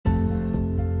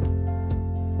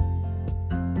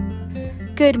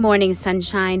Good morning,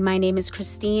 sunshine. My name is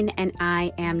Christine, and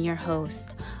I am your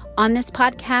host. On this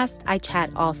podcast, I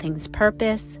chat all things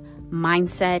purpose,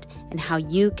 mindset, and how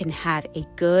you can have a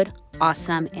good,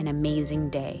 awesome, and amazing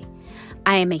day.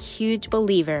 I am a huge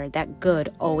believer that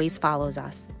good always follows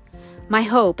us. My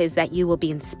hope is that you will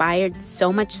be inspired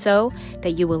so much so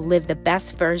that you will live the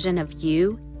best version of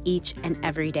you each and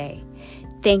every day.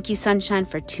 Thank you, sunshine,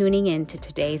 for tuning in to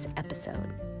today's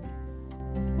episode.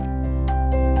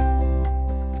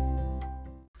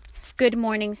 Good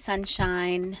morning,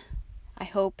 sunshine. I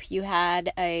hope you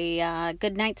had a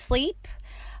good night's sleep.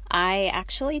 I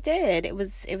actually did. It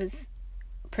was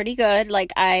pretty good.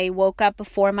 Like, I woke up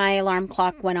before my alarm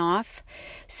clock went off,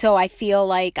 so I feel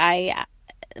like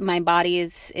my body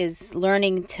is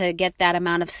learning to get that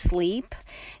amount of sleep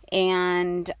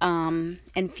and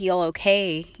feel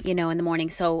okay, in the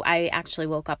morning. So I actually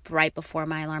woke up right before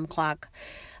my alarm clock,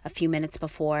 a few minutes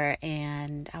before,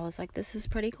 and I was like, this is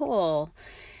pretty cool.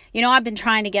 I've been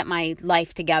trying to get my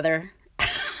life together.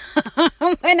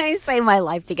 When I say my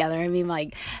life together, I mean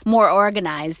like more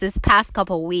organized this past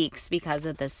couple weeks because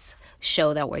of this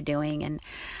show that we're doing. And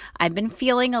I've been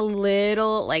feeling a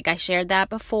little, like I shared that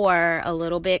before, a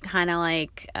little bit kind of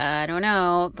like, I don't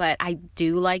know, but I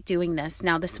do like doing this.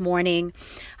 Now this morning,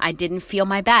 I didn't feel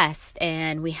my best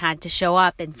and we had to show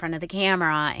up in front of the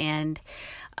camera, and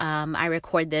I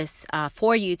record this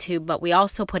for YouTube, but we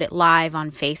also put it live on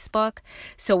Facebook.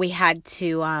 So we had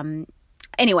to,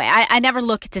 anyway, I never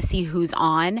look to see who's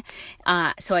on.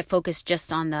 So I focused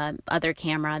just on the other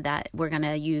camera that we're going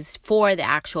to use for the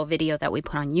actual video that we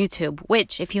put on YouTube,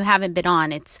 which if you haven't been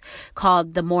on, it's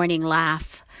called The Morning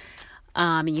Laugh.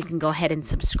 And you can go ahead and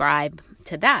subscribe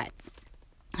to that.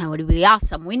 That would be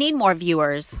awesome. We need more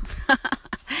viewers.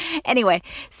 Anyway,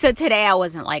 so today I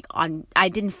wasn't I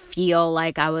didn't feel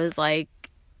like I was like,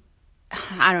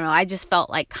 I don't know. I just felt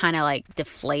like kind of like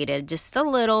deflated just a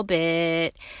little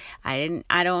bit. I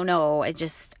don't know. It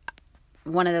just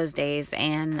one of those days,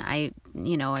 and I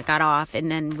got off, and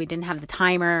then we didn't have the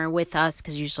timer with us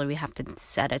because usually we have to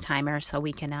set a timer so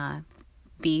we can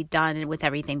be done with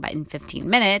everything but in 15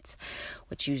 minutes,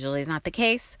 which usually is not the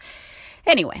case.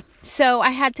 Anyway, so I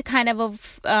had to kind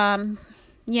of,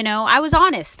 I was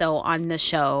honest though on the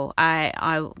show.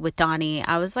 I with Donnie,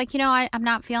 I was like, I'm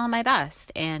not feeling my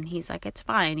best, and he's like, it's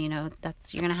fine. You're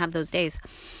gonna have those days,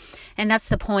 and that's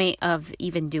the point of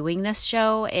even doing this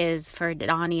show, is for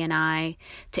Donnie and I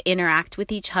to interact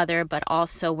with each other, but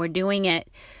also we're doing it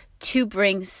to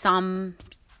bring some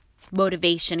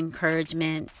motivation,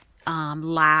 encouragement,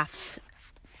 laugh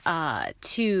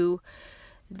to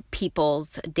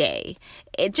people's day.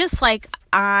 It just like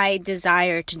I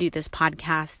desire to do this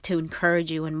podcast to encourage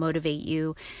you and motivate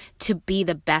you to be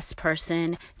the best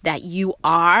person that you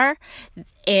are.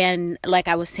 And like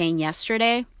I was saying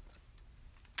yesterday,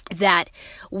 that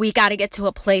we got to get to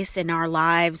a place in our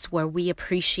lives where we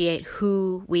appreciate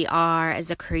who we are as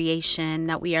a creation,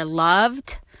 that we are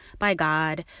loved by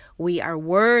God, we are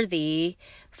worthy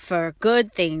for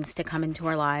good things to come into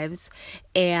our lives,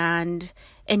 and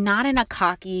not in a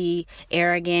cocky,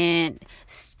 arrogant,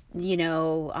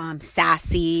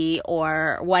 sassy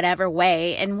or whatever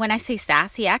way. And when I say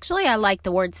sassy, actually, I like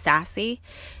the word sassy,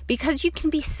 because you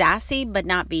can be sassy but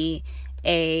not be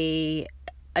a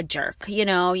jerk.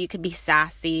 You could be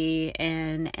sassy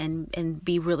and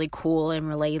be really cool and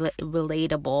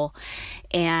relatable.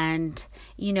 And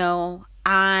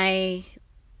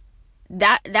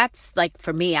that's like,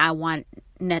 for me, I want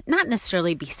not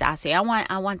necessarily be sassy. I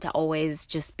want to always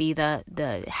just be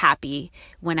the happy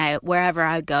wherever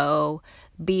I go,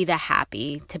 be the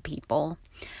happy to people,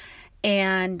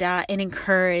 and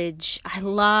encourage. I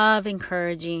love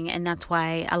encouraging, and that's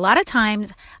why a lot of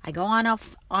times I go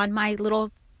on my little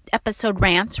episode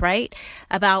rants, right,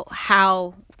 about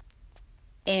how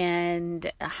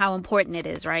important it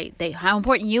is, right? How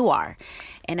important you are.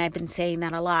 And I've been saying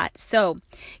that a lot. So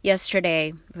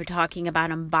yesterday we're talking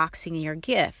about unboxing your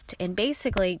gift and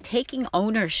basically taking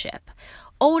ownership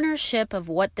of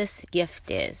what this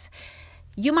gift is.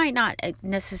 You might not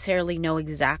necessarily know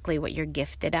exactly what you're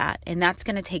gifted at, and that's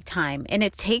going to take time. And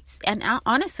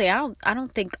honestly, I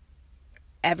don't think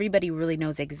everybody really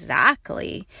knows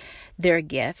exactly their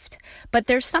gift, but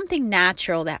there's something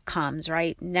natural that comes,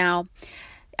 right? Now,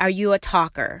 are you a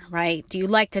talker, right? Do you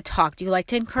like to talk? Do you like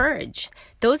to encourage?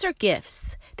 Those are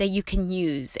gifts that you can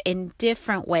use in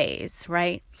different ways,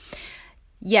 right?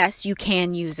 Yes, you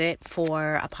can use it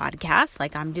for a podcast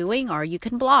like I'm doing, or you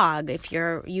can blog. If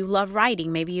you love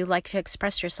writing, maybe you like to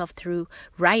express yourself through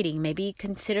writing. Maybe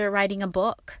consider writing a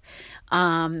book.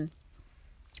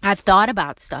 I've thought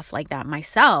about stuff like that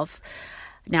myself.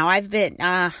 Now I've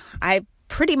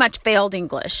pretty much failed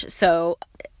English. So,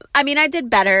 I mean, I did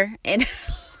better in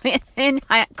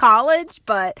college,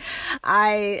 but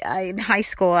in high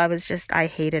school, I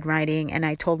hated writing, and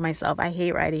I told myself, I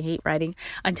hate writing,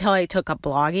 until I took up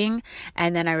blogging,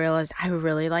 and then I realized I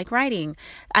really like writing.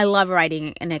 I love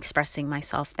writing and expressing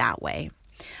myself that way.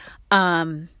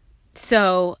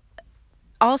 So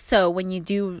also,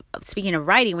 speaking of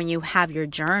writing, when you have your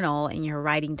journal and you're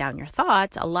writing down your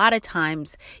thoughts, a lot of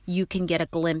times you can get a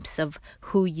glimpse of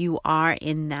who you are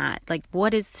in that. Like,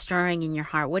 what is stirring in your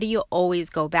heart? What do you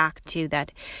always go back to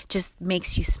that just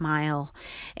makes you smile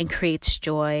and creates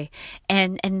joy?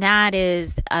 And that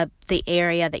is the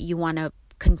area that you want to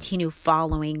continue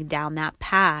following down that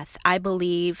path. I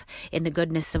believe in the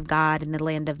goodness of God in the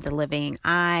land of the living.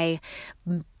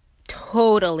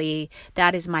 Totally,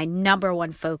 that is my number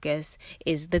one focus,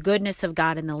 is the goodness of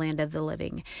God in the land of the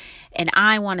living. And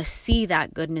I want to see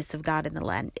that goodness of God in the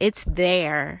land. It's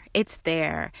there.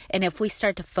 And if we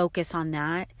start to focus on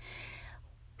that,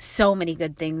 so many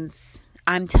good things,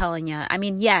 I'm telling you. I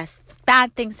mean, yes,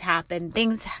 bad things happen.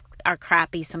 Things are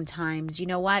crappy sometimes, you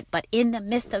know what? But in the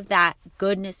midst of that,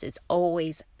 goodness is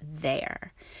always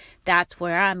there. That's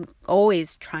where I'm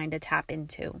always trying to tap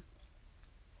into.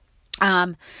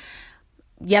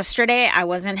 Yesterday I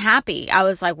wasn't happy. I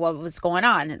was like, what was going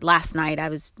on? Last night I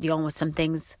was dealing with some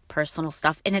things, personal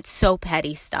stuff, and it's so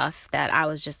petty stuff that I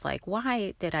was just like,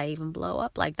 why did I even blow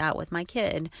up like that with my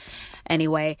kid?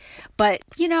 Anyway, but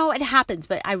it happens.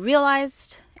 But I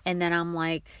realized, and then I'm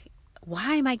like,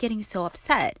 why am I getting so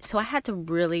upset? So I had to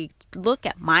really look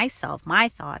at myself, my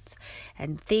thoughts,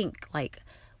 and think like,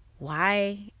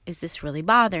 why is this really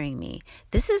bothering me?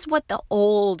 This is what the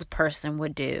old person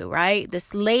would do, right?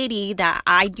 This lady that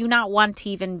I do not want to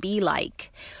even be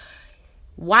like.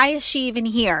 Why is she even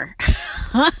here?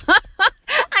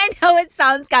 I know it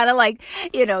sounds kind of like,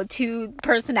 two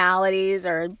personalities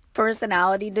or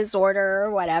personality disorder or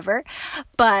whatever.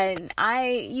 But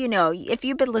if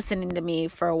you've been listening to me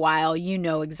for a while, you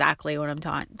know exactly what I'm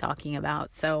talking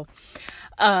about. So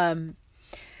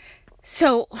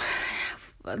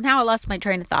now I lost my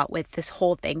train of thought with this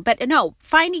whole thing. But no,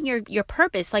 finding your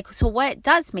purpose. Like, so what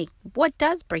does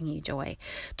bring you joy?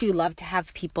 Do you love to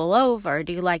have people over?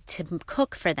 Do you like to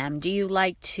cook for them? Do you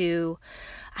like to,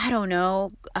 I don't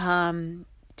know,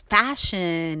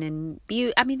 fashion and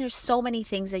beauty? I mean, there's so many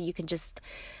things that you can just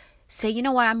say, you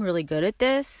know what, I'm really good at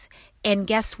this. And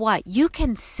guess what? You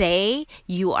can say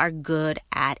you are good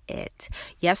at it.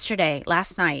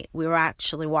 Last night, we were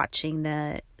actually watching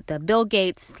the Bill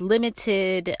Gates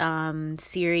Limited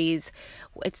series.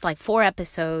 It's like 4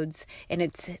 episodes, and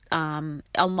it's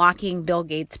Unlocking Bill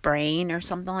Gates' Brain or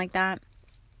something like that.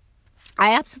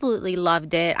 I absolutely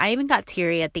loved it. I even got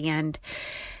teary at the end,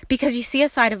 because you see a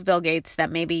side of Bill Gates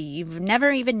that maybe you've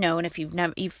never even known if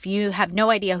you have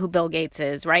no idea who Bill Gates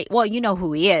is, right? Well, you know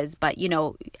who he is, but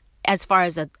as far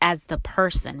as the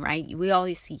person, right? We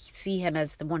always see him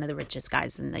as one of the richest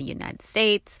guys in the United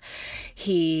States.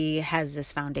 He has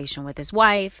this foundation with his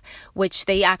wife, which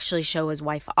they actually show his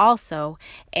wife also.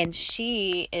 And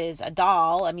she is a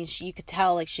doll. I mean, you could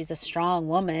tell like she's a strong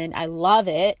woman. I love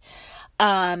it.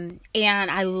 And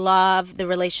I love the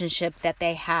relationship that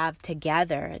they have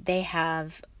together. They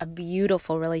have a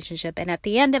beautiful relationship. And at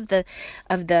the end of the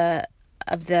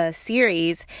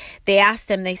series, they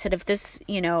asked him, they said, if this,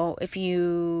 if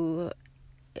you,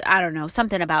 I don't know,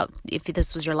 something about if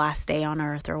this was your last day on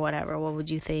earth or whatever, what would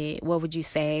you think? What would you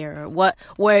say? Or what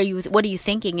are you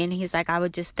thinking? And he's like, I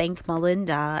would just thank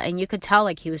Melinda. And you could tell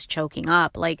like he was choking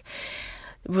up, like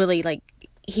really like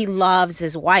he loves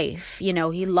his wife,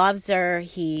 he loves her.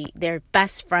 They're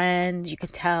best friends, you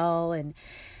could tell. And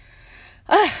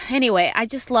anyway, I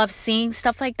just love seeing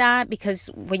stuff like that,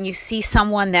 because when you see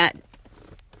someone that,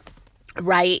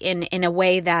 right, in a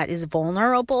way that is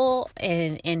vulnerable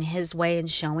in his way and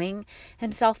showing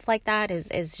himself like that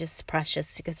is just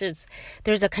precious, because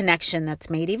there's a connection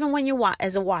that's made even when you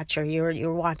as a watcher,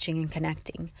 you're watching and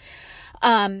connecting.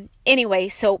 Anyway,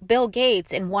 so Bill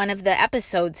Gates, in one of the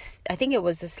episodes, I think it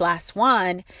was this last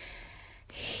one,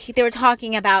 they were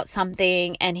talking about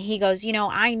something, and he goes,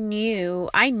 I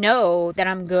know that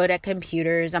I'm good at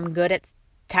computers. I'm good at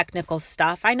technical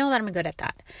stuff. I know that I'm good at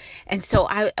that. And so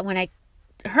when I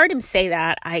heard him say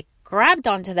that, I grabbed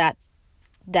onto that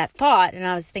thought, and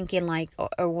I was thinking like,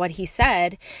 or what he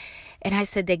said. And I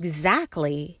said,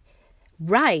 exactly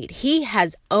right. He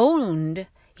owns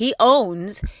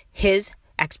his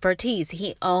expertise.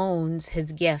 He owns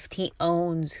his gift. He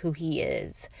owns who he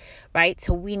is, right?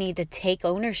 So we need to take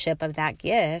ownership of that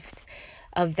gift,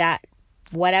 of that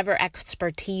whatever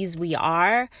expertise we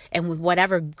are, and with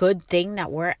whatever good thing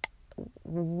that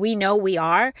we know we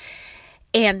are,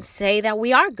 and say that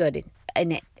we are good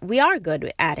in it. We are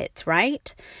good at it,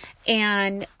 right?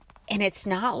 And it's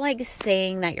not like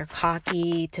saying that you're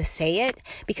cocky to say it,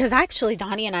 because actually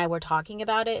Donnie and I were talking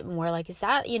about it, and we're like, is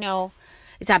that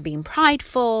being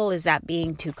prideful? Is that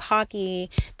being too cocky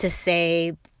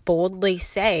to boldly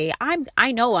say,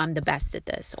 I know I'm the best at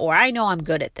this, or I know I'm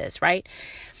good at this, right?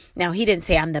 Now, he didn't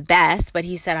say I'm the best, but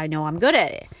he said, I know I'm good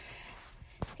at it.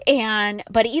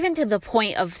 But even to the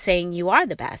point of saying you are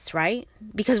the best, right?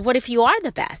 Because what if you are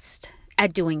the best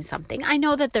at doing something? I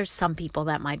know that there's some people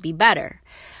that might be better,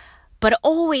 but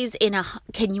always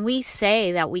can we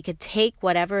say that we could take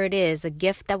whatever it is, the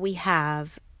gift that we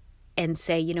have, and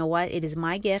say, you know what, it is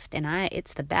my gift, and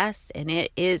it's the best, and it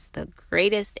is the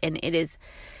greatest, and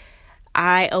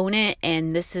I own it,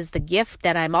 and this is the gift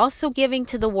that I'm also giving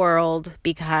to the world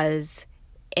because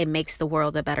it makes the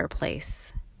world a better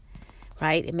place,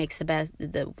 right? It makes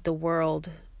the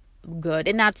world good,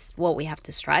 and that's what we have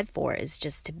to strive for, is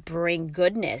just to bring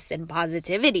goodness and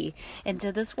positivity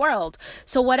into this world.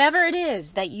 So whatever it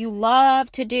is that you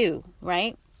love to do,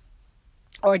 right?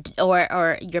 Or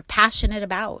you're passionate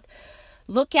about,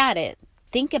 look at it,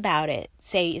 think about it,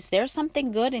 say, is there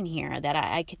something good in here that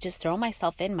I could just throw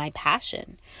myself in, my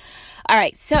passion? All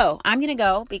right, so I'm going to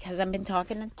go because I've been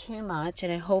talking too much,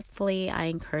 and hopefully I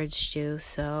encouraged you.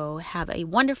 So have a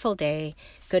wonderful day.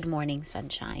 Good morning,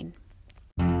 sunshine.